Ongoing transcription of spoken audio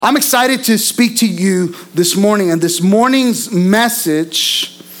I'm excited to speak to you this morning, and this morning's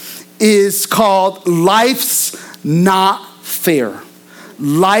message is called Life's Not Fair.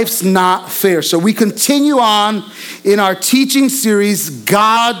 Life's Not Fair. So we continue on in our teaching series,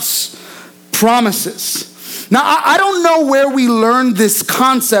 God's Promises. Now, I don't know where we learned this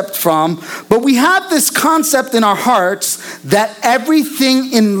concept from, but we have this concept in our hearts that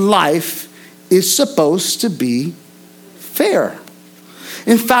everything in life is supposed to be fair.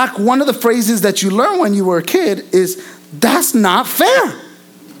 In fact, one of the phrases that you learn when you were a kid is, that's not fair.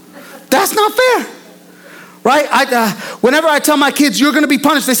 That's not fair. Right? Whenever I tell my kids, you're going to be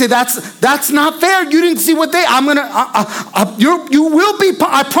punished, they say, that's not fair. You didn't see what you will be,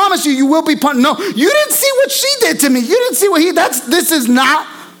 I promise you will be punished. No, you didn't see what she did to me. You didn't see what this is not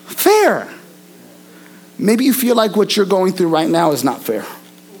fair. Maybe you feel like what you're going through right now is not fair.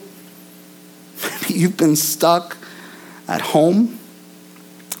 Maybe you've been stuck at home,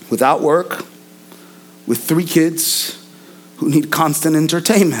 without work, with 3 kids who need constant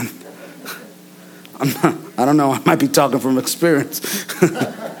entertainment. I don't know, I might be talking from experience.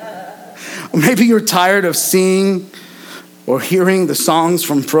 Or maybe you're tired of seeing or hearing the songs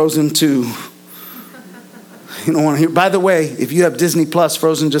from Frozen 2. You don't want to hear. By the way, if you have Disney Plus,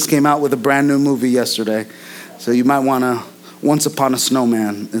 Frozen just came out with a brand new movie yesterday. So you might want to, Once Upon a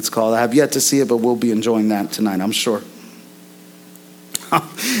Snowman, it's called. I have yet to see it, but we'll be enjoying that tonight, I'm sure.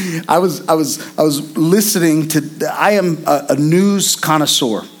 I was listening to, I am a news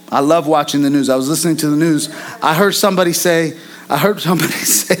connoisseur. I love watching the news. I was listening to the news. I heard somebody say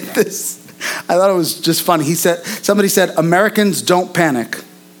this. I thought it was just funny. Somebody said, Americans don't panic.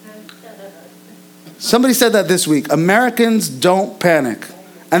 Somebody said that this week. Americans don't panic.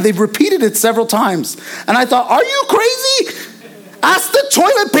 And they've repeated it several times. And I thought, are you crazy? Ask the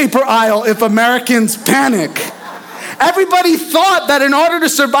toilet paper aisle if Americans panic. Everybody thought that in order to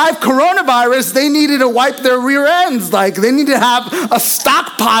survive coronavirus, they needed to wipe their rear ends. Like they needed to have a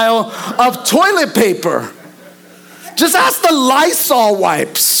stockpile of toilet paper. Just ask the Lysol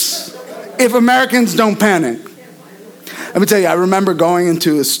wipes if Americans don't panic. Let me tell you, I remember going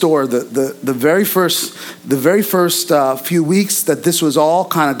into a store the very first few weeks that this was all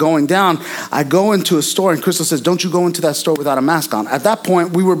kind of going down. I go into a store and Crystal says, "Don't you go into that store without a mask on." At that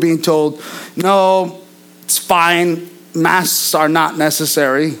point, we were being told, "No, it's fine. Masks are not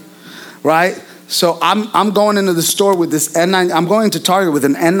necessary," right? So I'm going into the store with this I'm going to Target with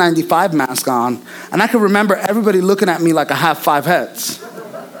an N95 mask on, and I can remember everybody looking at me like I have 5 heads.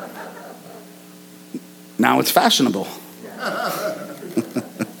 Now it's fashionable.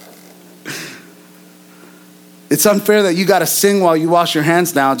 It's unfair that you got to sing while you wash your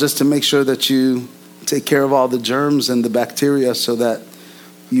hands now just to make sure that you take care of all the germs and the bacteria so that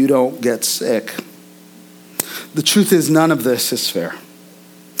you don't get sick. The truth is, none of this is fair.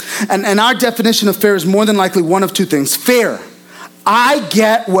 And our definition of fair is more than likely one of 2 things. Fair. I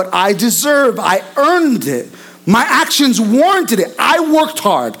get what I deserve. I earned it. My actions warranted it. I worked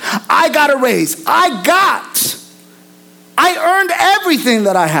hard. I got a raise. I earned everything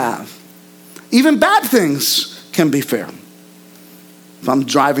that I have. Even bad things can be fair. If I'm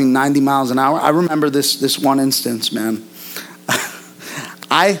driving 90 miles an hour, I remember this one instance, man.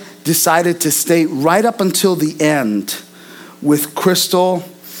 I decided to stay right up until the end with Crystal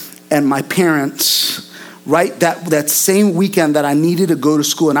and my parents, right that same weekend that I needed to go to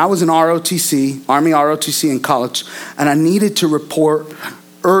school. And I was in ROTC, Army ROTC in college, and I needed to report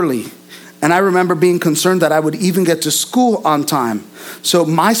early. And I remember being concerned that I would even get to school on time. So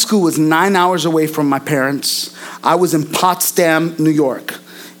my school was 9 hours away from my parents. I was in Potsdam, New York.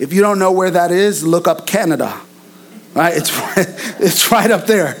 If you don't know where that is, look up Canada. Right? It's right up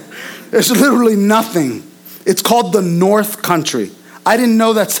there. There's literally nothing. It's called the North Country. I didn't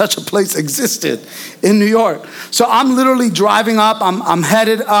know that such a place existed in New York. So I'm literally driving up. I'm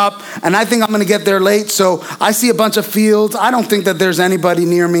headed up, and I think I'm going to get there late. So I see a bunch of fields. I don't think that there's anybody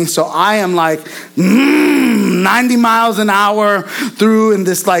near me. So I am like 90 miles an hour through in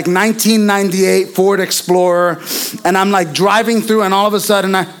this like 1998 Ford Explorer. And I'm like driving through, and all of a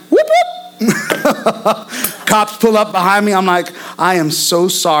sudden whoop, whoop. Cops pull up behind me. I'm like, I am so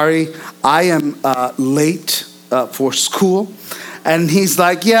sorry. I am late for school. And he's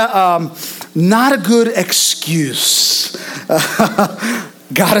like, not a good excuse.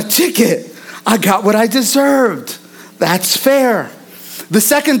 Got a ticket. I got what I deserved. That's fair. The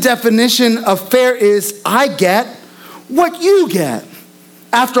second definition of fair is I get what you get.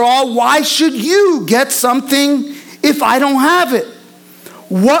 After all, why should you get something if I don't have it?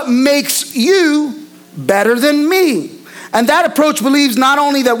 What makes you better than me? And that approach believes not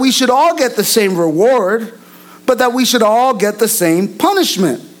only that we should all get the same reward, but that we should all get the same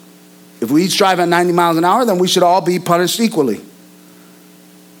punishment. If we each drive at 90 miles an hour, then we should all be punished equally.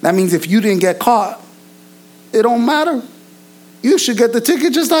 That means if you didn't get caught, it don't matter. You should get the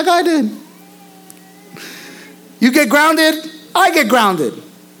ticket just like I did. You get grounded, I get grounded.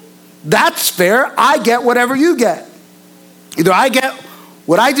 That's fair. I get whatever you get. Either I get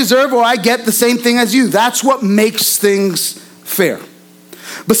what I deserve or I get the same thing as you. That's what makes things fair.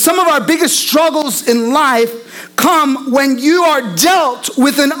 But some of our biggest struggles in life come when you are dealt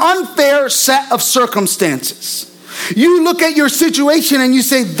with an unfair set of circumstances. You look at your situation and you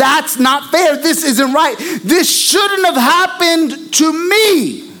say, that's not fair. This isn't right. This shouldn't have happened to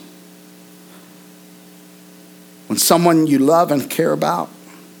me. When someone you love and care about,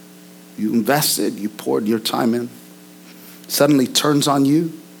 you invested, you poured your time in, suddenly turns on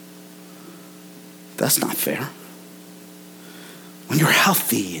you, that's not fair. When you're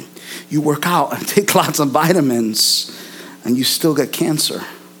healthy and you work out and take lots of vitamins and you still get cancer,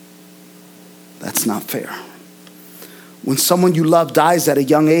 that's not fair. When someone you love dies at a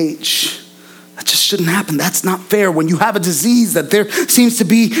young age, that just shouldn't happen. That's not fair. When you have a disease that there seems to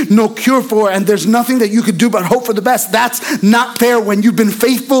be no cure for and there's nothing that you could do but hope for the best, that's not fair. When you've been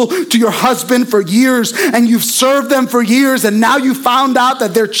faithful to your husband for years and you've served them for years and now you found out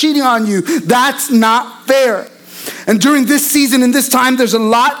that they're cheating on you, that's not fair. And during this season and this time, there's a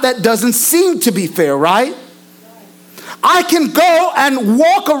lot that doesn't seem to be fair, right? I can go and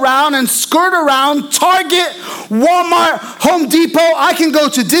walk around and skirt around Target, Walmart, Home Depot. I can go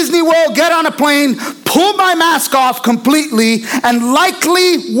to Disney World, get on a plane, pull my mask off completely, and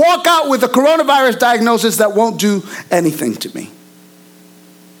likely walk out with a coronavirus diagnosis that won't do anything to me.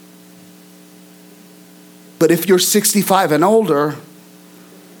 But if you're 65 and older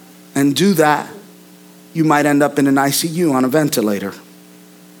and do that, you might end up in an ICU on a ventilator.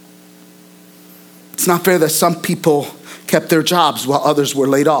 It's not fair that some people kept their jobs while others were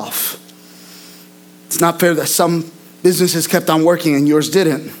laid off. It's not fair that some businesses kept on working and yours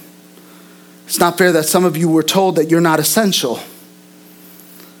didn't. It's not fair that some of you were told that you're not essential.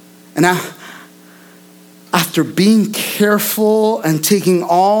 And after being careful and taking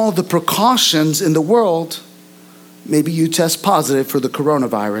all the precautions in the world, maybe you test positive for the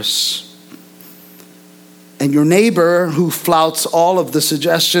coronavirus. And your neighbor who flouts all of the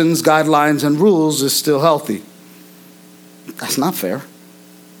suggestions, guidelines, and rules is still healthy. That's not fair.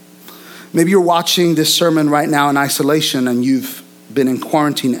 Maybe you're watching this sermon right now in isolation and you've been in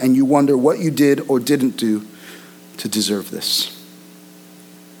quarantine and you wonder what you did or didn't do to deserve this.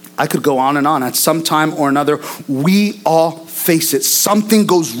 I could go on and on. At some time or another, we all face it. Something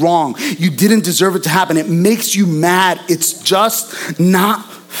goes wrong. You didn't deserve it to happen. It makes you mad. It's just not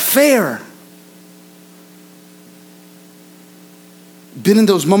fair. Been in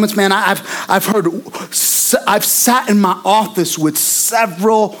those moments, man. I've sat in my office with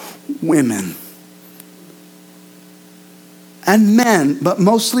several women and men, but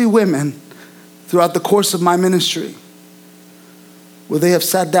mostly women, throughout the course of my ministry, where they have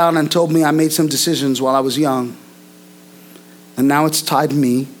sat down and told me I made some decisions while I was young, and now it's tied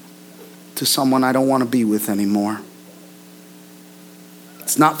me to someone I don't want to be with anymore.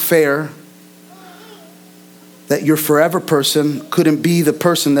 It's not fair that your forever person couldn't be the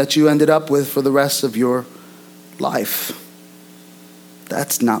person that you ended up with for the rest of your life.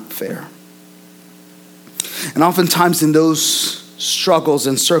 That's not fair. And oftentimes in those struggles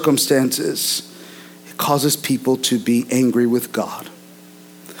and circumstances, it causes people to be angry with God.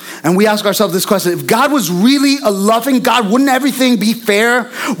 And we ask ourselves this question: if God was really a loving God, wouldn't everything be fair?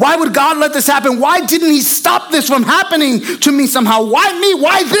 Why would God let this happen? Why didn't he stop this from happening to me somehow? Why me?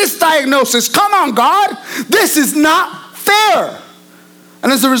 Why this diagnosis? Come on, God. This is not fair.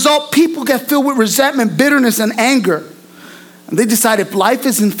 And as a result, people get filled with resentment, bitterness, and anger. And they decide if life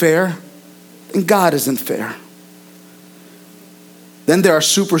isn't fair, then God isn't fair. Then there are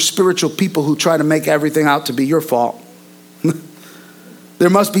super spiritual people who try to make everything out to be your fault. There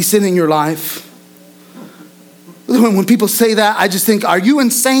must be sin in your life. When people say that, I just think, are you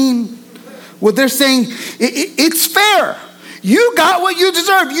insane? What they're saying, it's fair. You got what you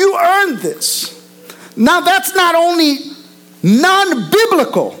deserve. You earned this. Now that's not only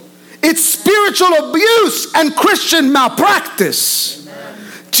non-biblical, it's spiritual abuse and Christian malpractice.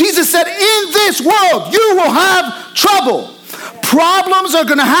 Jesus said, in this world, you will have trouble. Problems are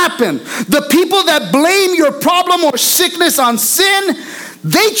going to happen. The people that blame your problem or sickness on sin,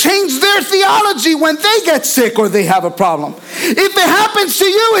 they change their theology when they get sick or they have a problem. If it happens to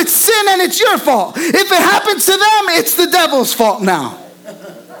you, it's sin and it's your fault. If it happens to them, it's the devil's fault now.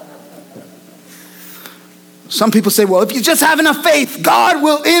 Some people say, well, if you just have enough faith, God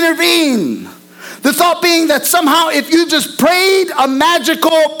will intervene. The thought being that somehow if you just prayed a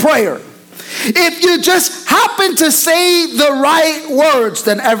magical prayer, If you just happen to say the right words,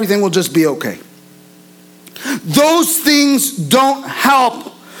 then everything will just be okay. Those things don't help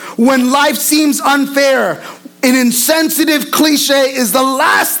when life seems unfair. An insensitive cliche is the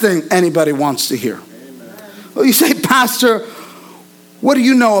last thing anybody wants to hear. Well, you say, Pastor, what do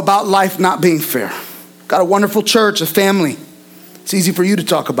you know about life not being fair? Got a wonderful church, a family. It's easy for you to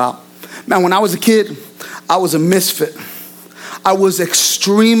talk about. Man, when I was a kid, I was a misfit. I was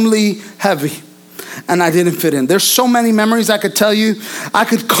extremely heavy, and I didn't fit in. There's so many memories I could tell you. I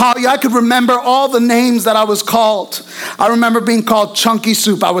could call you. I could remember all the names that I was called. I remember being called Chunky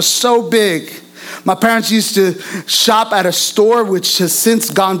Soup. I was so big. My parents used to shop at a store which has since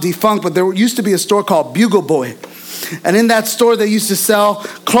gone defunct, but there used to be a store called Bugle Boy. And in that store, they used to sell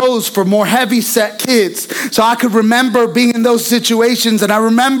clothes for more heavy-set kids. So I could remember being in those situations, and I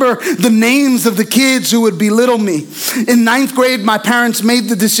remember the names of the kids who would belittle me. In 9th grade, my parents made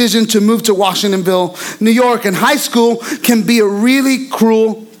the decision to move to Washingtonville, New York, and high school can be a really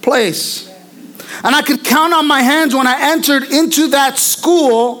cruel place. And I could count on my hands when I entered into that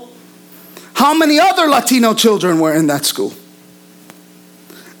school how many other Latino children were in that school.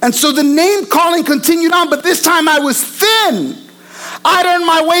 And so the name calling continued on, but this time I was thin. I'd earned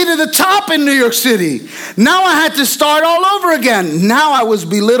my way to the top in New York City. Now I had to start all over again. Now I was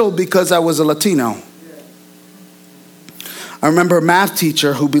belittled because I was a Latino. I remember a math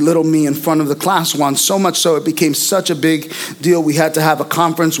teacher who belittled me in front of the class once, so much so it became such a big deal. We had to have a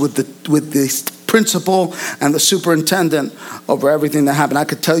conference with the principal and the superintendent over everything that happened. I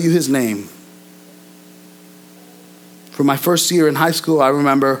could tell you his name. For my first year in high school, I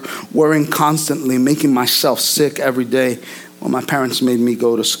remember worrying constantly, making myself sick every day when my parents made me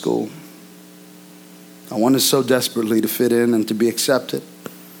go to school. I wanted so desperately to fit in and to be accepted.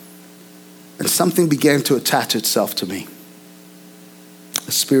 And something began to attach itself to me.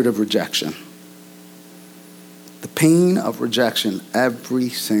 A spirit of rejection. The pain of rejection every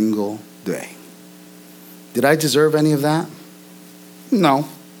single day. Did I deserve any of that? No.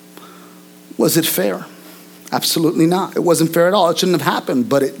 Was it fair? Absolutely not. It wasn't fair at all. It shouldn't have happened,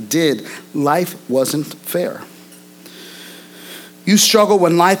 but it did. Life wasn't fair. You struggle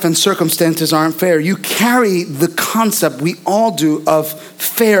when life and circumstances aren't fair. You carry the concept, we all do, of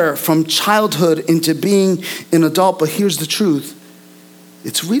fair from childhood into being an adult. But here's the truth.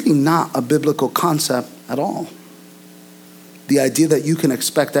 It's really not a biblical concept at all. The idea that you can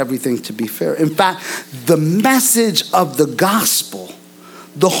expect everything to be fair. In fact, the message of the gospel,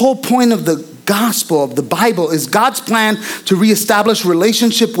 the whole point of the gospel of the Bible is God's plan to reestablish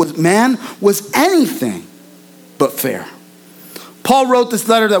relationship with man was anything but fair. Paul wrote this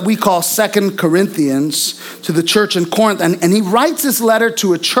letter that we call 2 Corinthians to the church in Corinth. And he writes this letter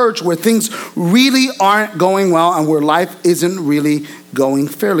to a church where things really aren't going well and where life isn't really going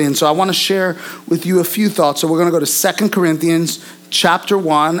fairly. And so I want to share with you a few thoughts. So we're going to go to 2 Corinthians chapter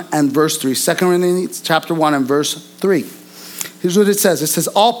 1 and verse 3. 2 Corinthians chapter 1 and verse 3. Here's what it says. It says,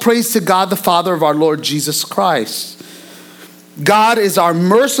 all praise to God, the Father of our Lord Jesus Christ. God is our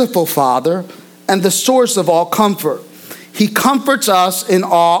merciful Father and the source of all comfort. He comforts us in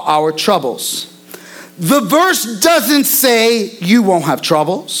all our troubles. The verse doesn't say you won't have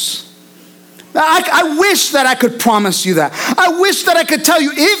troubles. I wish that I could promise you that. I wish that I could tell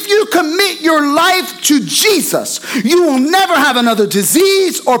you, if you commit your life to Jesus, you will never have another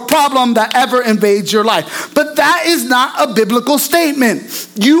disease or problem that ever invades your life. But that is not a biblical statement.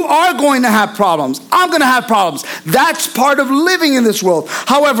 You are going to have problems. I'm going to have problems. That's part of living in this world.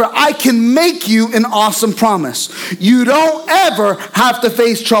 However, I can make you an awesome promise. You don't ever have to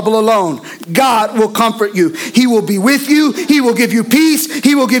face trouble alone. God will comfort you. He will be with you. He will give you peace.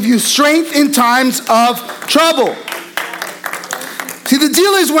 He will give you strength in times of trouble. See, the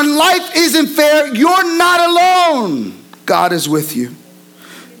deal is when life isn't fair, you're not alone. God is with you.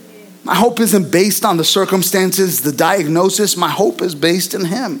 My hope isn't based on the circumstances, the diagnosis. My hope is based in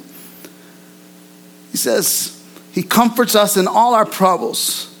Him. He says He comforts us in all our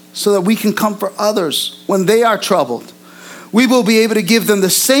troubles so that we can comfort others when they are troubled. We will be able to give them the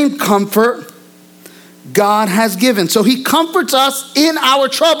same comfort God has given. So He comforts us in our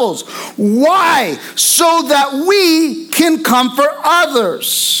troubles. Why? So that we can comfort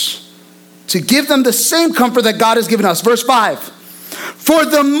others. To give them the same comfort that God has given us. Verse 5. For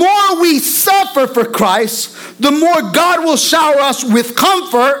the more we suffer for Christ, the more God will shower us with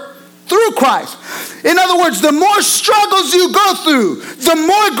comfort through Christ. In other words, the more struggles you go through, the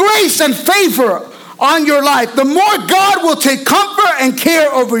more grace and favor on your life, the more God will take comfort and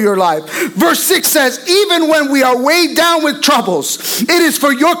care over your life. Verse 6 says, even when we are weighed down with troubles, it is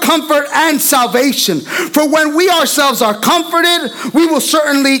for your comfort and salvation. For when we ourselves are comforted, we will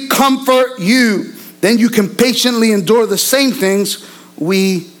certainly comfort you. Then you can patiently endure the same things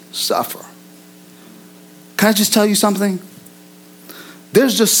we suffer. Can I just tell you something?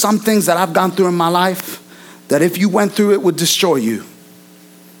 There's just some things that I've gone through in my life that if you went through it would destroy you.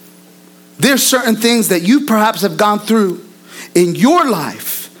 There's certain things that you perhaps have gone through in your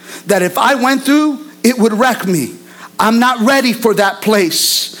life that if I went through, it would wreck me. I'm not ready for that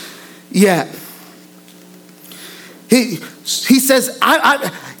place yet. He says,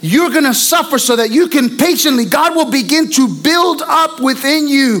 you're going to suffer so that you can patiently, God will begin to build up within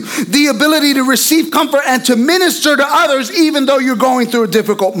you the ability to receive comfort and to minister to others even though you're going through a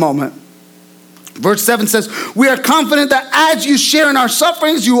difficult moment. Verse 7 says, we are confident that as you share in our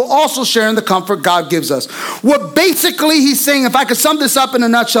sufferings, you will also share in the comfort God gives us. What basically he's saying, if I could sum this up in a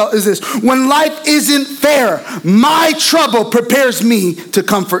nutshell, is this: when life isn't fair, my trouble prepares me to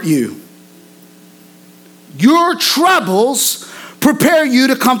comfort you. Your troubles prepare you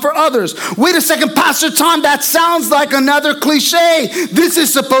to comfort others. Wait a second, Pastor Tom, that sounds like another cliche. This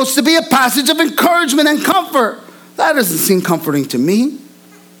is supposed to be a passage of encouragement and comfort. That doesn't seem comforting to me.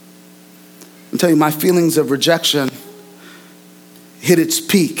 I'll tell you, my feelings of rejection hit its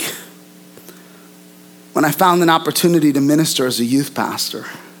peak when I found an opportunity to minister as a youth pastor.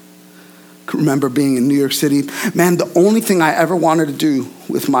 I can remember being in New York City. Man, the only thing I ever wanted to do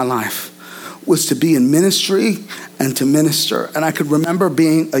with my life was to be in ministry and to minister. And I could remember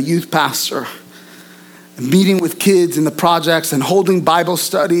being a youth pastor, meeting with kids in the projects and holding Bible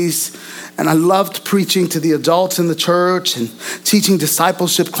studies. And I loved preaching to the adults in the church and teaching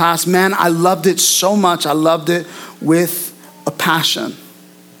discipleship class. Man, I loved it so much. I loved it with a passion.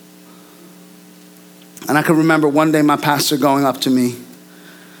 And I can remember one day my pastor going up to me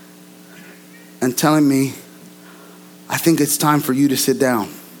and telling me, I think it's time for you to sit down.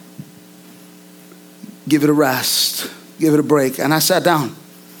 Give it a rest. Give it a break. And I sat down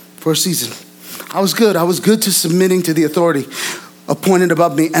for a season. I was good. I was good to submitting to the authority appointed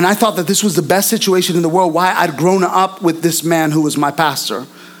above me. And I thought that this was the best situation in the world. Why? I'd grown up with this man who was my pastor.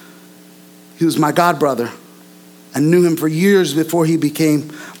 He was my God brother. I knew him for years before he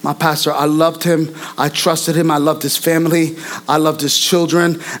became my pastor. I loved him. I trusted him. I loved his family. I loved his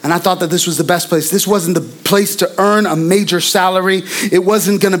children. And I thought that this was the best place. This wasn't the place to earn a major salary. It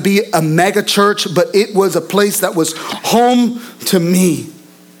wasn't going to be a mega church, but it was a place that was home to me.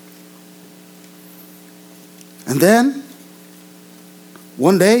 And then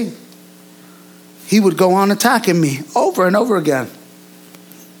one day, he would go on attacking me over and over again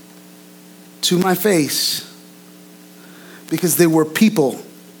to my face because there were people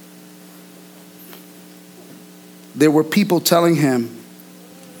telling him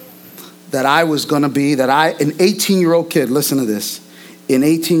that I was going to be, an 18-year-old kid, listen to this, an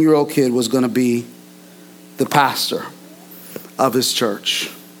 18-year-old kid was going to be the pastor of his church.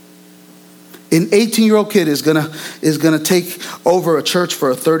 An 18-year-old kid is gonna take over a church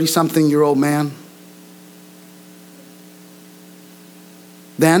for a 30-something-year-old man.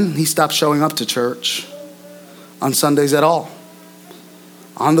 Then he stopped showing up to church on Sundays at all.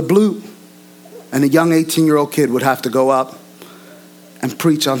 On the blue. And a young 18-year-old kid would have to go up and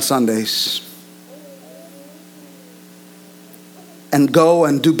preach on Sundays. And go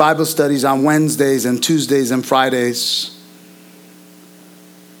and do Bible studies on Wednesdays and Tuesdays and Fridays.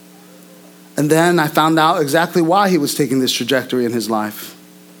 And then I found out exactly why he was taking this trajectory in his life.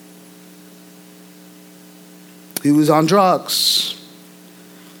 He was on drugs.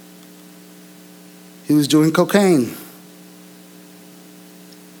 He was doing cocaine.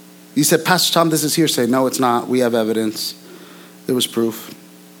 You said, Pastor Tom, this is hearsay. No, it's not. We have evidence. There was proof.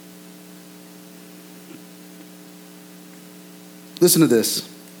 Listen to this.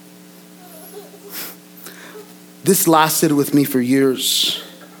 This lasted with me for years.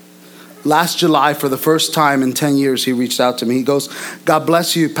 Last July, for the first time in 10 years, he reached out to me. He goes, God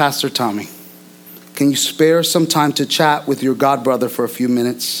bless you, Pastor Tommy. Can you spare some time to chat with your God brother for a few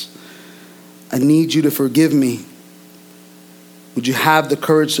minutes? I need you to forgive me. Would you have the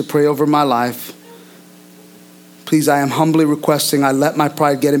courage to pray over my life? Please, I am humbly requesting I let my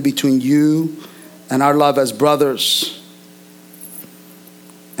pride get in between you and our love as brothers.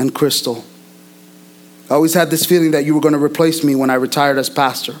 And Crystal, I always had this feeling that you were going to replace me when I retired as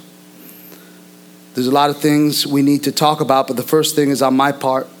pastor. There's a lot of things we need to talk about, but the first thing is on my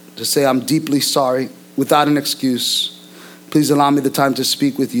part to say I'm deeply sorry without an excuse. Please allow me the time to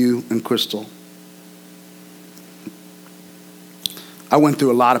speak with you and Crystal. I went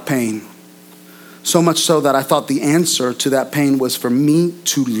through a lot of pain. So much so that I thought the answer to that pain was for me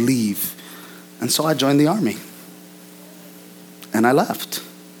to leave. And so I joined the army. And I left.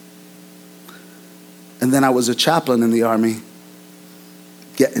 And then I was a chaplain in the army,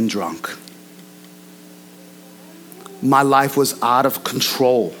 getting drunk. My life was out of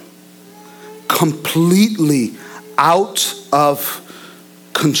control. Completely out of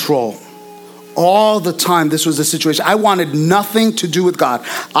control. All the time, this was the situation. I wanted nothing to do with God.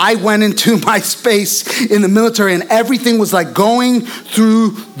 I went into my space in the military and everything was like going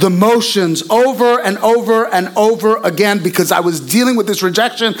through the motions over and over and over again because I was dealing with this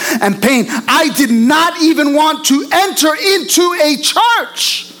rejection and pain. I did not even want to enter into a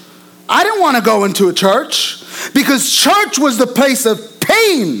church. I didn't want to go into a church because church was the place of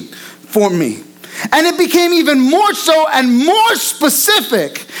pain for me. And it became even more so and more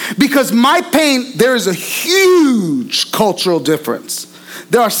specific because my pain, there is a huge cultural difference.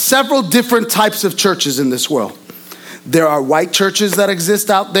 There are several different types of churches in this world. There are white churches that exist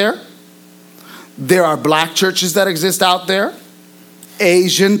out there. There are black churches that exist out there.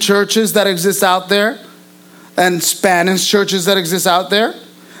 Asian churches that exist out there. And Spanish churches that exist out there.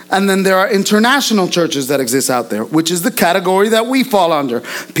 And then there are international churches that exist out there, which is the category that we fall under.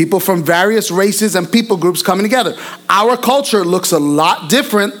 People from various races and people groups coming together. Our culture looks a lot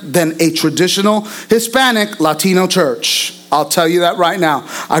different than a traditional Hispanic Latino church. I'll tell you that right now.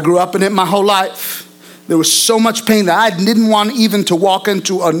 I grew up in it my whole life. There was so much pain that I didn't want even to walk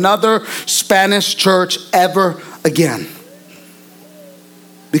into another Spanish church ever again.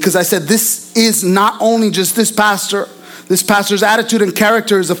 Because I said, this is not only just this pastor. This pastor's attitude and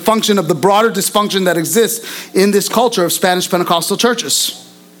character is a function of the broader dysfunction that exists in this culture of Spanish Pentecostal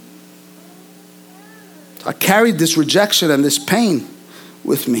churches. I carried this rejection and this pain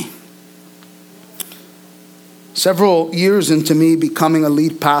with me. Several years into me becoming a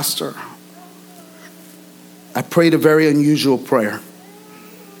lead pastor, I prayed a very unusual prayer.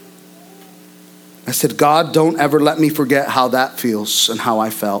 I said, God, don't ever let me forget how that feels and how I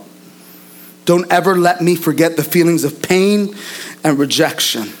felt. Don't ever let me forget the feelings of pain and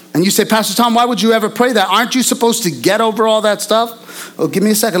rejection. And you say, Pastor Tom, why would you ever pray that? Aren't you supposed to get over all that stuff? Oh, give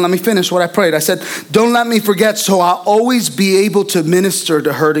me a second. Let me finish what I prayed. I said, don't let me forget so I'll always be able to minister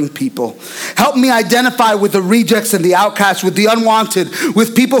to hurting people. Help me identify with the rejects and the outcasts, with the unwanted,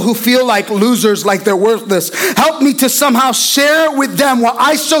 with people who feel like losers, like they're worthless. Help me to somehow share with them what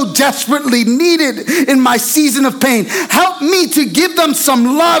I so desperately needed in my season of pain. Help me to give them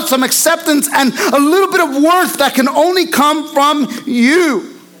some love, some acceptance, and a little bit of worth that can only come from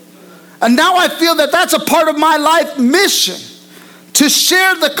you. And now I feel that that's a part of my life mission, to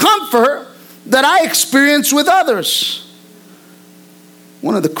share the comfort that I experience with others.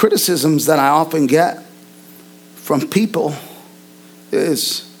 One of the criticisms that I often get from people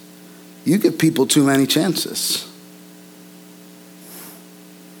is, you give people too many chances.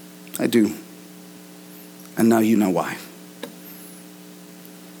 I do. And now you know why.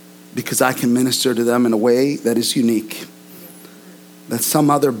 Because I can minister to them in a way that is unique, that some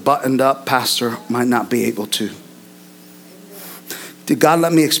other buttoned up pastor might not be able to. Did God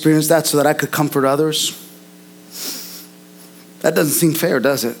let me experience that so that I could comfort others? That doesn't seem fair,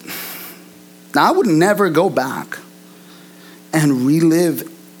 does it? Now, I would never go back and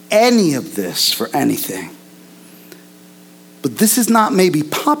relive any of this for anything. But this is not maybe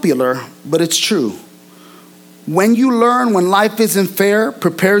popular, but it's true. When you learn when life isn't fair,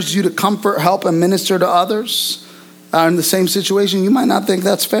 prepares you to comfort, help, and minister to others are in the same situation, you might not think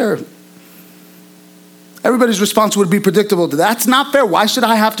that's fair. Everybody's response would be predictable. That's not fair. Why should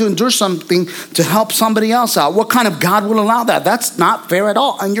I have to endure something to help somebody else out? What kind of God will allow that? That's not fair at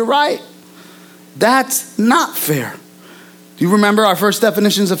all. And you're right. That's not fair. Do you remember our first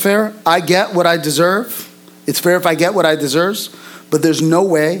definitions of fair? I get what I deserve. It's fair if I get what I deserve. But there's no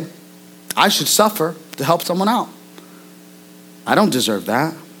way I should suffer to help someone out. I don't deserve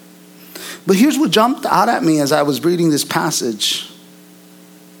that. But here's what jumped out at me as I was reading this passage.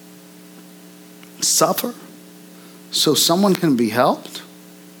 Suffer so someone can be helped?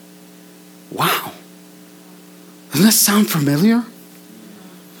 Wow. Doesn't that sound familiar?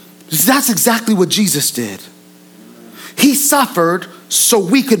 That's exactly what Jesus did. He suffered so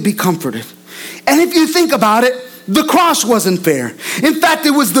we could be comforted. And if you think about it, the cross wasn't fair. In fact,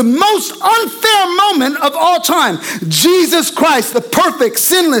 it was the most unfair moment of all time. Jesus Christ, the perfect,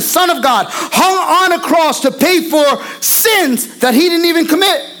 sinless Son of God, hung on a cross to pay for sins that he didn't even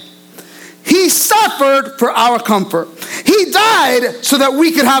commit. He suffered for our comfort. He died so that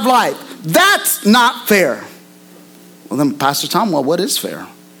we could have life. That's not fair. Well then, Pastor Tom, what is fair?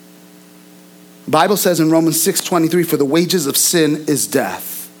 The Bible says in Romans 6:23, for the wages of sin is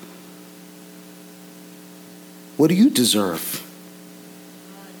death. what do you deserve?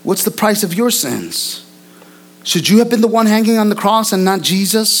 What's the price of your sins? Should you have been the one hanging on the cross and not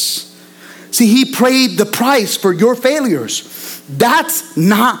Jesus? See, he paid the price for your failures. That's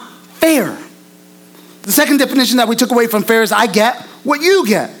not fair. The second definition that we took away from fair is I get what you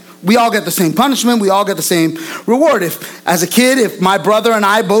get. We all get the same punishment. We all get the same reward. If, as a kid, if my brother and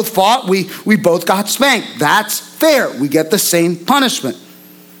I both fought, we both got spanked. That's fair. We get the same punishment.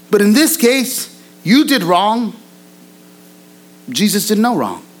 But in this case, you did wrong. Jesus did no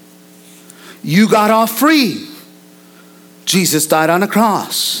wrong. You got off free. Jesus died on a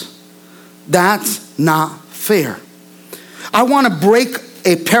cross. That's not fair. I want to break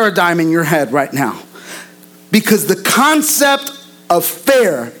a paradigm in your head right now, because the concept of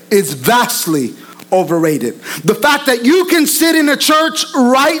fair is vastly overrated. The fact that you can sit in a church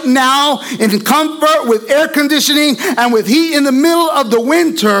right now in comfort with air conditioning and with heat in the middle of the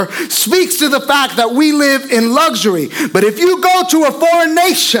winter speaks to the fact that we live in luxury. But if you go to a foreign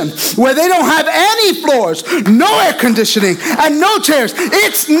nation where they don't have any floors, no air conditioning, and no chairs,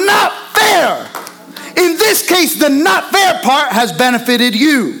 it's not fair. In this case, the not fair part has benefited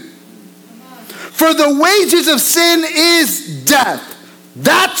you. For the wages of sin is death.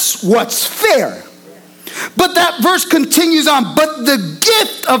 That's what's fair. But that verse continues on. But the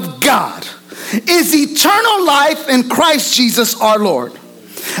gift of God is eternal life in Christ Jesus our Lord.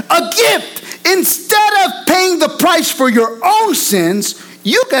 A gift. Instead of paying the price for your own sins,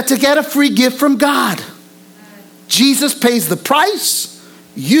 you get a free gift from God. Jesus pays the price.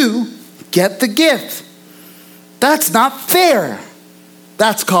 You get the gift. That's not fair.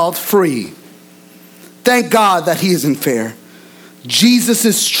 That's called free. Thank God that he isn't fair.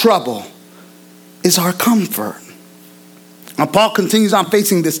 Jesus' trouble is our comfort. Now Paul continues on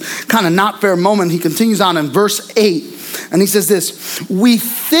facing this kind of not fair moment. He continues on in verse 8. And he says this, we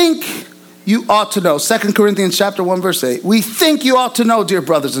think you ought to know, 2 Corinthians chapter 1 verse 8. We think you ought to know, dear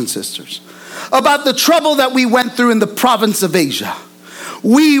brothers and sisters, about the trouble that we went through in the province of Asia.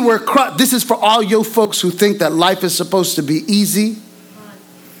 This is for all you folks who think that life is supposed to be easy,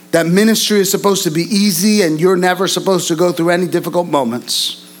 that ministry is supposed to be easy and you're never supposed to go through any difficult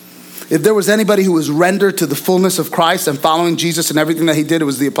moments. If there was anybody who was rendered to the fullness of Christ and following Jesus and everything that he did, it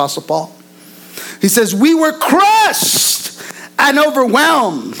was the Apostle Paul. He says, we were crushed and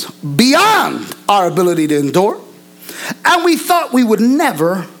overwhelmed beyond our ability to endure, and we thought we would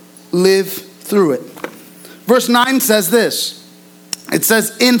never live through it. Verse 9 says this. It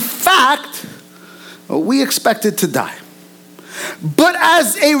says, in fact, we expected to die. But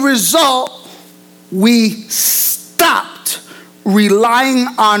as a result, we stopped relying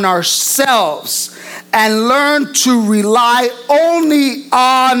on ourselves and learned to rely only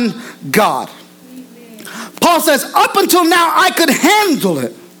on God. Paul says, up until now, I could handle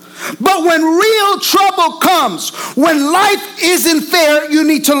it. But when real trouble comes, when life isn't fair, you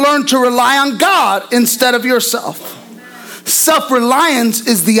need to learn to rely on God instead of yourself. Self-reliance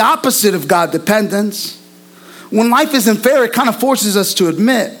is the opposite of God dependence. When life isn't fair, it kind of forces us to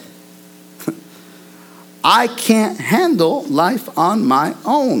admit, I can't handle life on my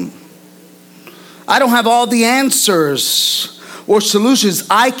own. I don't have all the answers or solutions.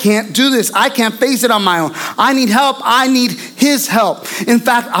 I can't do this. I can't face it on my own. I need help. I need his help. In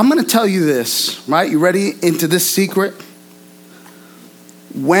fact, I'm going to tell you this, right? You ready into this secret?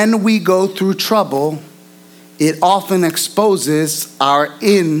 When we go through trouble, it often exposes our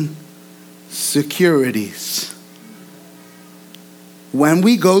insecurities. When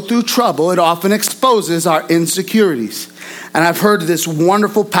we go through trouble, it often exposes our insecurities. And I've heard this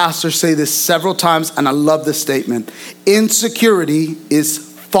wonderful pastor say this several times, and I love this statement. Insecurity is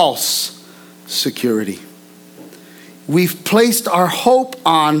false security. We've placed our hope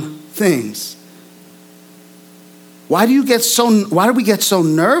on things. Why do we get so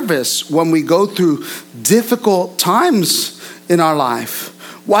nervous when we go through difficult times in our life?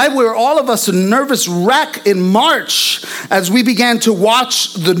 Why were all of us a nervous wreck in March as we began to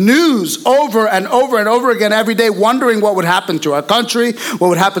watch the news over and over and over again every day, wondering what would happen to our country, what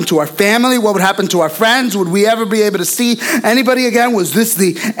would happen to our family, what would happen to our friends? Would we ever be able to see anybody again? Was this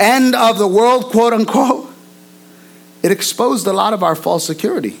the end of the world, quote unquote? It exposed a lot of our false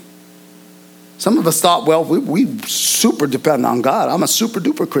security. Some of us thought, well, we super depend on God. I'm a super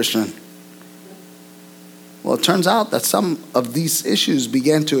duper Christian. Well, it turns out that some of these issues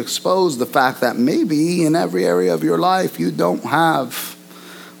began to expose the fact that maybe in every area of your life you don't have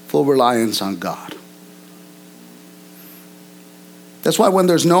full reliance on God. That's why when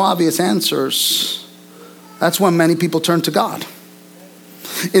there's no obvious answers, that's when many people turn to God.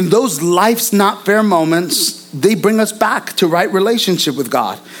 In those life's not fair moments, they bring us back to right relationship with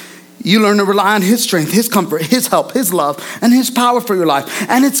God. You learn to rely on his strength, his comfort, his help, his love, and his power for your life.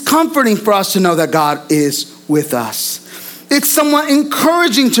 And it's comforting for us to know that God is with us. It's somewhat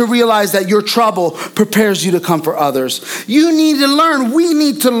encouraging to realize that your trouble prepares you to comfort others. You need to learn, we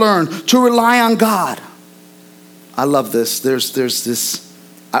need to learn to rely on God. I love this. There's this,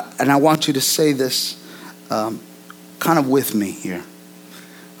 and I want you to say this kind of with me here,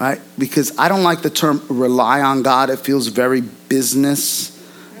 right? Because I don't like the term rely on God. It feels very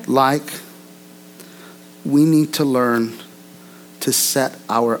business-like. We need to learn to set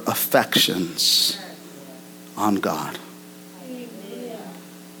our affections on God.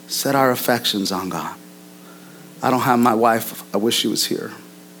 Set our affections on God. I don't have my wife. I wish she was here.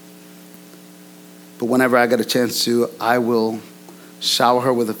 But whenever I get a chance to, I will shower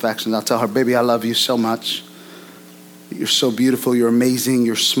her with affections. I'll tell her, baby, I love you so much. You're so beautiful. You're amazing.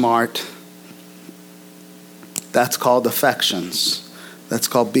 You're smart. That's called affections. That's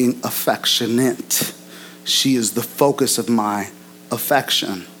called being affectionate. She is the focus of my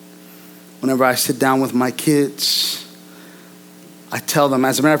affection. Whenever I sit down with my kids, I tell them,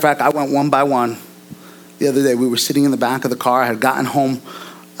 as a matter of fact, I went one by one. The other day, we were sitting in the back of the car. I had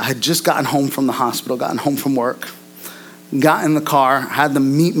just gotten home from the hospital, gotten home from work, got in the car, had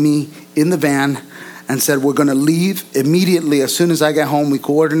them meet me in the van, and said, we're going to leave immediately as soon as I get home. We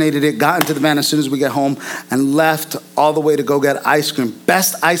coordinated it, got into the van as soon as we get home, and left all the way to go get ice cream.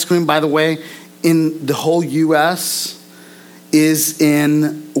 Best ice cream, by the way, in the whole U.S. is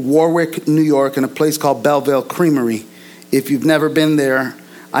in Warwick, New York, in a place called Belleville Creamery. If you've never been there,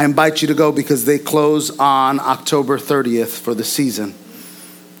 I invite you to go because they close on October 30th for the season.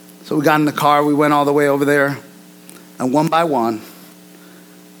 So we got in the car, we went all the way over there, and one by one,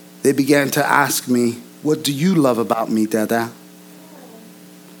 they began to ask me, what do you love about me, Dada?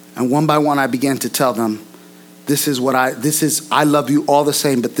 And one by one, I began to tell them, I love you all the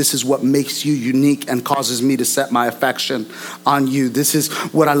same, but this is what makes you unique and causes me to set my affection on you. This is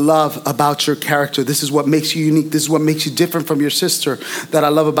what I love about your character. This is what makes you unique. This is what makes you different from your sister that I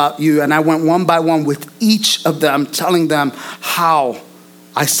love about you. And I went one by one with each of them, telling them how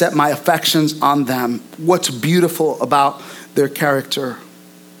I set my affections on them. What's beautiful about their character.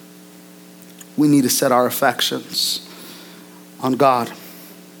 We need to set our affections on God.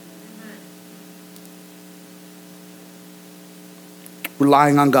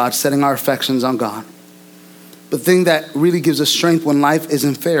 Relying on God, setting our affections on God. The thing that really gives us strength when life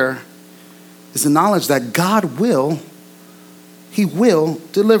isn't fair is the knowledge that God will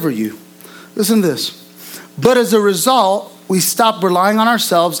deliver you. Listen to this. But as a result, we stop relying on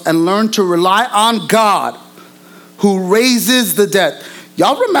ourselves and learn to rely on God who raises the dead.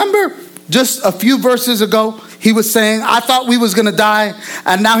 Y'all remember just a few verses ago, he was saying, I thought we was going to die.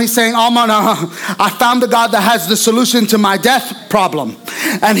 And now he's saying, oh, no, I found the God that has the solution to my death problem.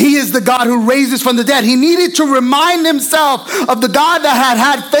 And he is the God who raises from the dead. He needed to remind himself of the God that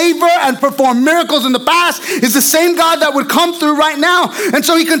had favor and performed miracles in the past is the same God that would come through right now. And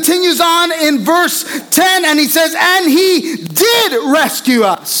so he continues on in verse 10 and he says, and he did rescue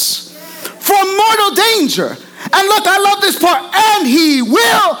us from mortal danger. And look, I love this part. And he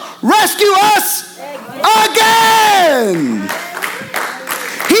will rescue us again.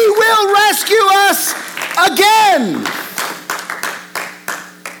 He will rescue us again.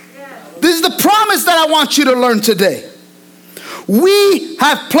 This is the promise that I want you to learn today. We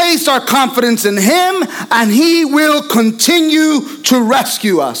have placed our confidence in him and he will continue to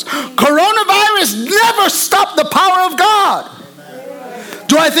rescue us. Coronavirus never stopped the power of God.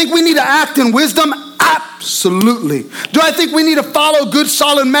 Do I think we need to act in wisdom? Absolutely. Do I think we need to follow good,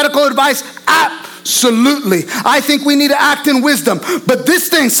 solid medical advice? Absolutely. I think we need to act in wisdom. But this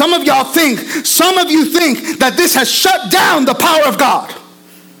thing, some of you think that this has shut down the power of God.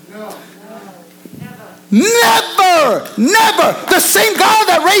 Never. The same God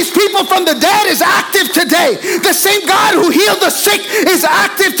that raised people from the dead is active today. The same God who healed the sick is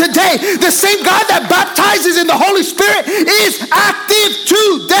active today. The same God that baptizes in the Holy Spirit is active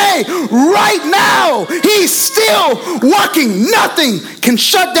today. Right now, he's still working. Nothing can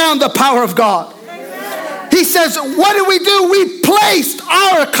shut down the power of God. He says, what do? We placed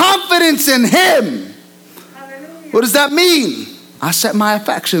our confidence in him. What does that mean? I set my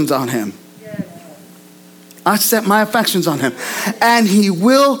affections on him. I set my affections on him. And he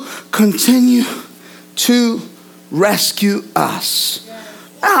will continue to rescue us.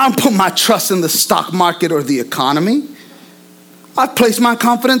 I don't put my trust in the stock market or the economy. I place my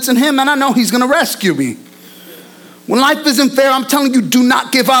confidence in him and I know he's going to rescue me. When life isn't fair, I'm telling you, do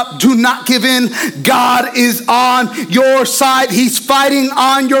not give up. Do not give in. God is on your side. He's fighting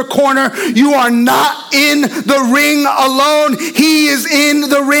on your corner. You are not in the ring alone. He is in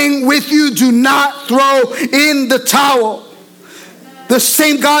the ring with you. Do not throw in the towel. The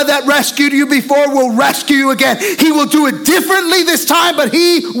same God that rescued you before will rescue you again. He will do it differently this time, but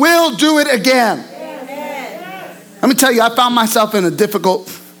he will do it again. Amen. Let me tell you, I found myself in a difficult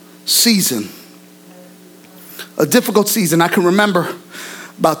season. A difficult season. I can remember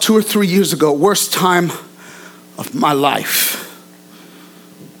about 2 or 3 years ago, worst time of my life.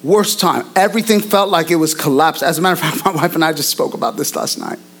 Worst time. Everything felt like it was collapsed. As a matter of fact, my wife and I just spoke about this last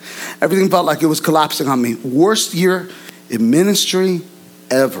night. Everything felt like it was collapsing on me. Worst year in ministry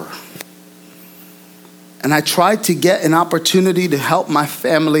ever. And I tried to get an opportunity to help my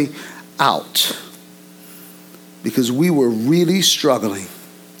family out because we were really struggling.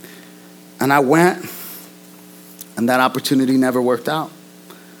 And I went, and that opportunity never worked out.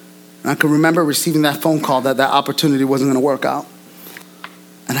 And I can remember receiving that phone call that opportunity wasn't going to work out.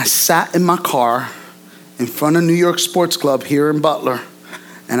 And I sat in my car in front of New York Sports Club here in Butler,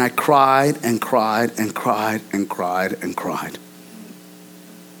 and I cried and cried and cried and cried and cried.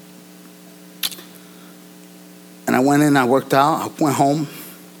 And I went in, I worked out, I went home,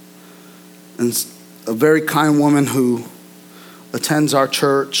 and a very kind woman who attends our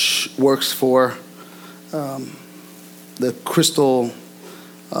church, works for the Crystal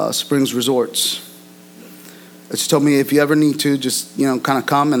Springs Resorts. She told me, if you ever need to, just, kind of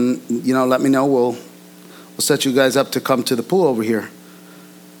come and, let me know. We'll set you guys up to come to the pool over here.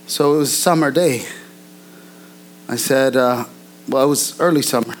 So it was a summer day. I said, it was early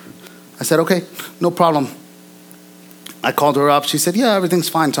summer. I said, okay, no problem. I called her up. She said, yeah, everything's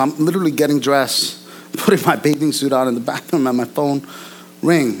fine. So I'm literally getting dressed, putting my bathing suit on in the bathroom, and my phone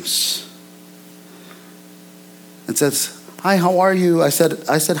rings. It says, hi, how are you? I said,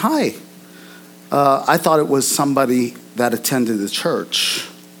 hi. I thought it was somebody that attended the church.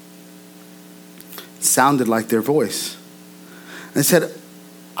 It sounded like their voice. And I said,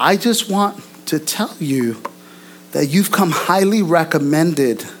 I just want to tell you that you've come highly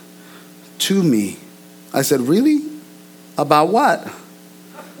recommended to me. I said, really? About what?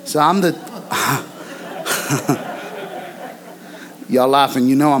 So I'm the... Y'all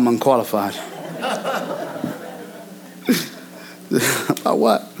laughing, I'm unqualified. About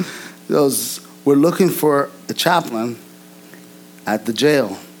what? He goes, we're looking for a chaplain at the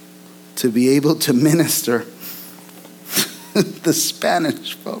jail to be able to minister the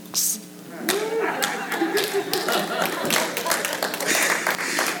Spanish folks.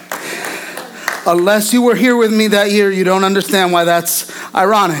 Unless you were here with me that year, you don't understand why that's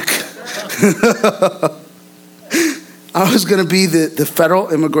ironic. I was going to be the federal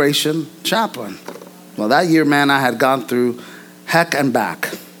immigration chaplain. Well, that year, man, I had gone through heck and back.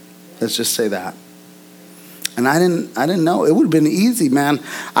 Let's just say that. And I didn't know. It would have been easy, man.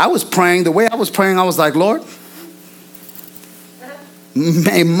 I was praying. The way I was praying, I was like, Lord,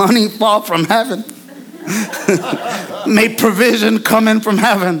 may money fall from heaven. May provision come in from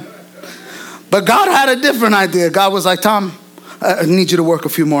heaven. But God had a different idea. God was like, Tom, I need you to work a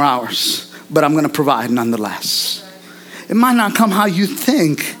few more hours, but I'm going to provide nonetheless. It might not come how you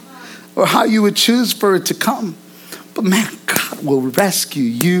think or how you would choose for it to come, but man, God will rescue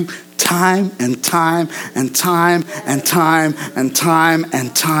you time and time and time and time and time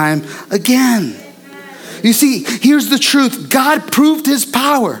and time again. You see, here's the truth. God proved his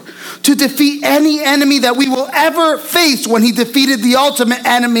power to defeat any enemy that we will ever face when he defeated the ultimate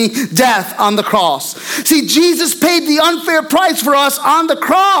enemy, death, on the cross. See, Jesus paid the unfair price for us on the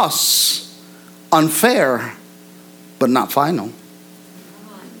cross. Unfair, but not final.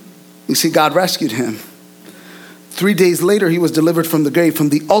 You see, God rescued him. 3 days later, he was delivered from the grave. From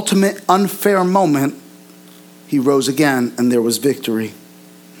the ultimate unfair moment, he rose again, and there was victory.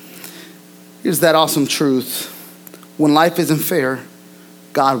 Here's that awesome truth. When life isn't fair,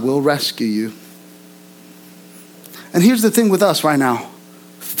 God will rescue you. And here's the thing with us right now.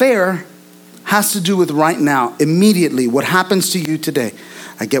 Fair has to do with right now, immediately, what happens to you today.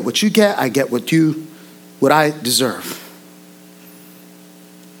 I get what you get. I get what I deserve.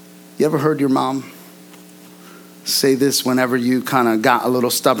 You ever heard your mom say this whenever you kind of got a little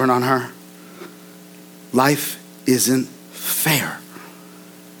stubborn on her? Life isn't fair.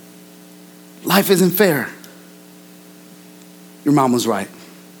 Life isn't fair. Your mom was right.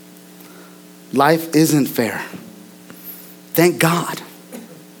 Life isn't fair. Thank God.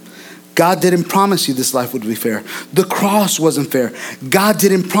 God didn't promise you this life would be fair. The cross wasn't fair. God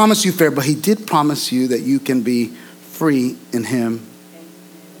didn't promise you fair, but he did promise you that you can be free in him,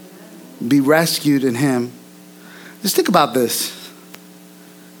 be rescued in him, Just think about this.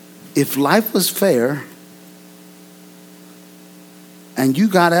 If life was fair and you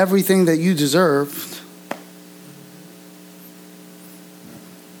got everything that you deserved,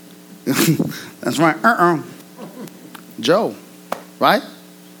 that's right. Joe, right?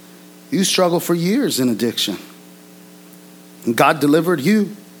 You struggled for years in addiction. And God delivered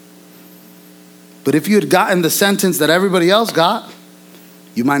you. But if you had gotten the sentence that everybody else got,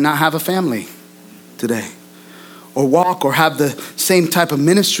 you might not have a family today, or walk or have the same type of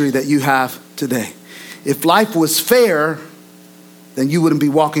ministry that you have today. If life was fair, then you wouldn't be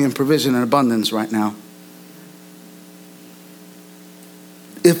walking in provision and abundance right now.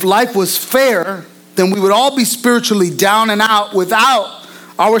 If life was fair, then we would all be spiritually down and out without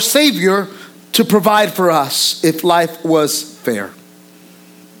our Savior to provide for us if life was fair.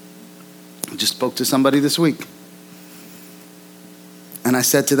 I just spoke to somebody this week. And I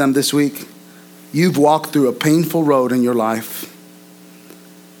said to them this week, you've walked through a painful road in your life,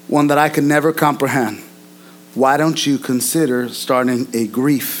 one that I could never comprehend. Why don't you consider starting a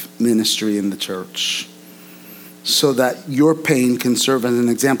grief ministry in the church so that your pain can serve as an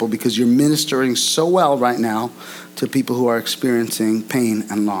example, because you're ministering so well right now to people who are experiencing pain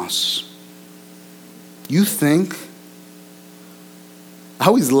and loss. You think, I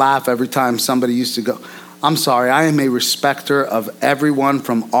always laugh every time somebody used to go, I'm sorry, I am a respecter of everyone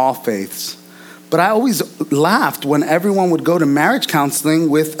from all faiths. But I always laughed when everyone would go to marriage counseling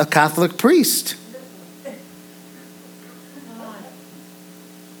with a Catholic priest.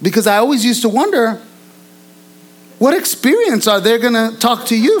 Because I always used to wonder, what experience are they going to talk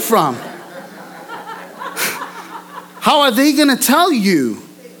to you from? How are they going to tell you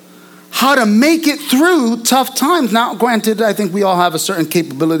how to make it through tough times? Now, granted, I think we all have a certain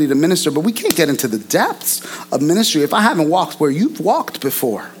capability to minister, but we can't get into the depths of ministry if I haven't walked where you've walked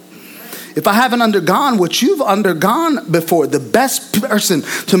before. If I haven't undergone what you've undergone before. The best person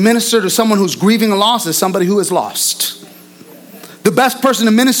to minister to someone who's grieving a loss is somebody who is lost. The best person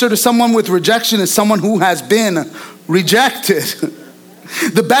to minister to someone with rejection is someone who has been rejected.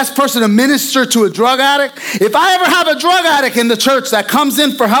 The best person to minister to a drug addict, if I ever have a drug addict in the church that comes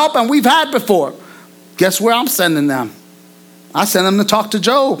in for help, and we've had before, guess where I'm sending them? I send them to talk to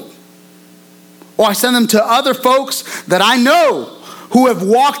Joe. Or I send them to other folks that I know who have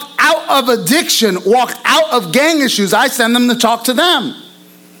walked out of addiction, walked out of gang issues. I send them to talk to them.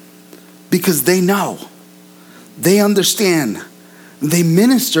 Because they know, they understand, they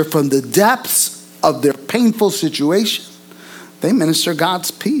minister from the depths of their painful situation. They minister God's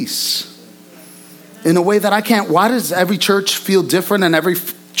peace in a way that I can't. Why does every church feel different and every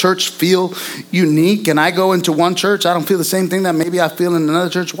church feel unique? And I go into one church, I don't feel the same thing that maybe I feel in another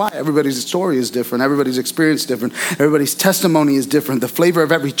church. Why? Everybody's story is different. Everybody's experience is different. Everybody's testimony is different. The flavor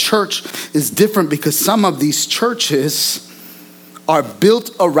of every church is different because some of these churches are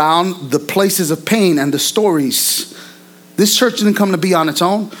built around the places of pain and the stories. This church didn't come to be on its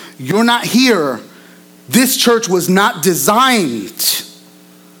own. You're not here. This church was not designed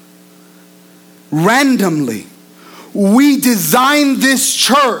randomly. We designed this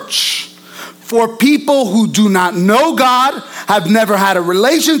church for people who do not know God, have never had a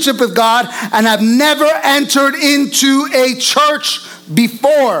relationship with God, and have never entered into a church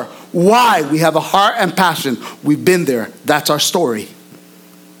before. Why? We have a heart and passion. We've been there. That's our story.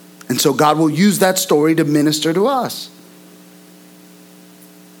 And so God will use that story to minister to us.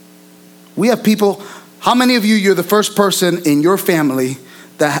 We have people. How many of you, you're the first person in your family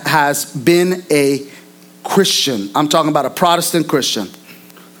that has been a Christian? I'm talking about a Protestant Christian.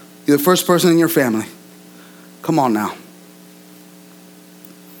 You're the first person in your family. Come on now.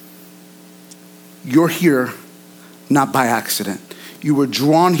 You're here not by accident. You were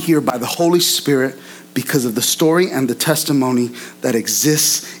drawn here by the Holy Spirit because of the story and the testimony that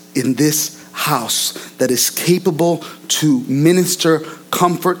exists in this house that is capable to minister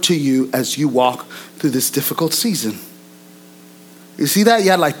comfort to you as you walk through this difficult season. You see that?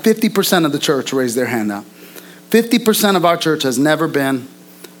 You had like 50% of the church raise their hand up. 50% of our church has never been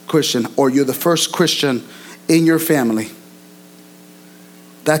Christian, or you're the first Christian in your family.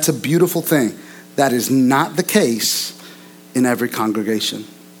 That's a beautiful thing. That is not the case in every congregation.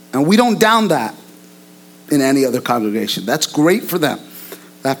 And we don't down that in any other congregation. That's great for them.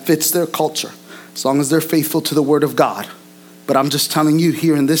 That fits their culture, as long as they're faithful to the word of God. But I'm just telling you,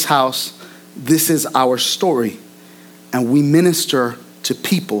 here in this house, this is our story. And we minister to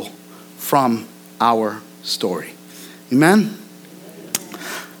people from our story. Amen?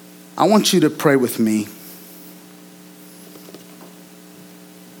 I want you to pray with me.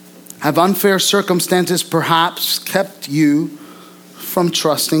 Have unfair circumstances perhaps kept you from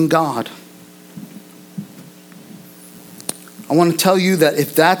trusting God? I want to tell you that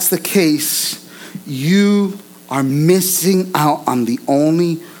if that's the case, you are missing out on the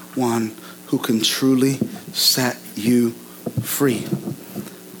only one who can truly set you free.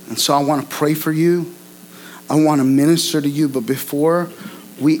 And so I want to pray for you. I want to minister to you. But before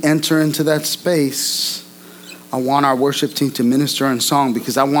we enter into that space, I want our worship team to minister in song,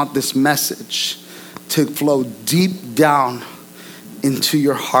 because I want this message to flow deep down into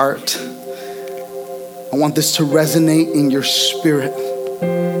your heart. I want this to resonate in your spirit.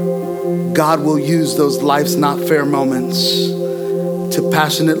 God will use those life's not fair moments to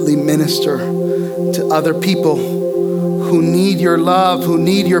passionately minister to other people who need your love, who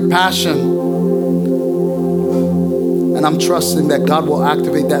need your passion. And I'm trusting that God will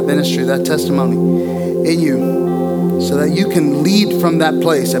activate that ministry, that testimony in you, so that you can lead from that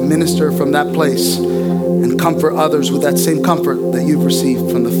place and minister from that place and comfort others with that same comfort that you've received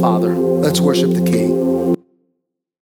from the Father. Let's worship the King.